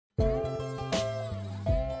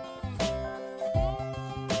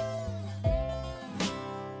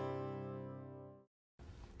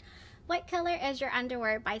What Color is Your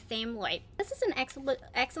Underwear by Sam Lloyd. This is an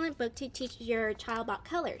excellent book to teach your child about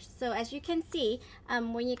colors. So as you can see,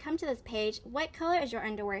 when you come to this page, what color is your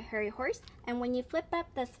underwear, Hairy Horse? And when you flip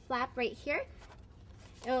up this flap right here,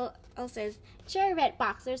 it also says cherry red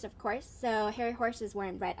boxers, of course. So Hairy Horse is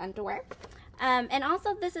wearing red underwear. And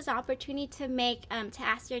also this is an opportunity to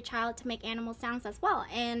ask your child to make animal sounds as well.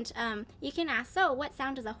 And you can ask, so what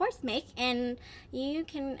sound does a horse make? And you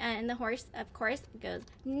can, and the horse, of course, goes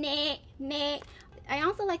neigh, neigh. I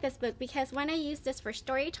also like this book because when I use this for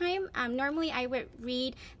story time, normally I would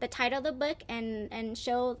read the title of the book and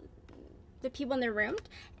show the people in the room.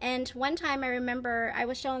 And one time I remember I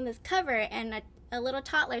was showing this cover and a little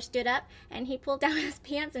toddler stood up and he pulled down his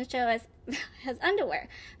pants and showed us his underwear,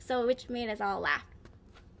 so which made us all laugh.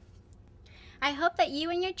 I hope that you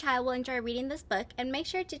and your child will enjoy reading this book, and make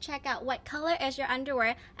sure to check out What Color is Your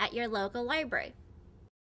Underwear at your local library.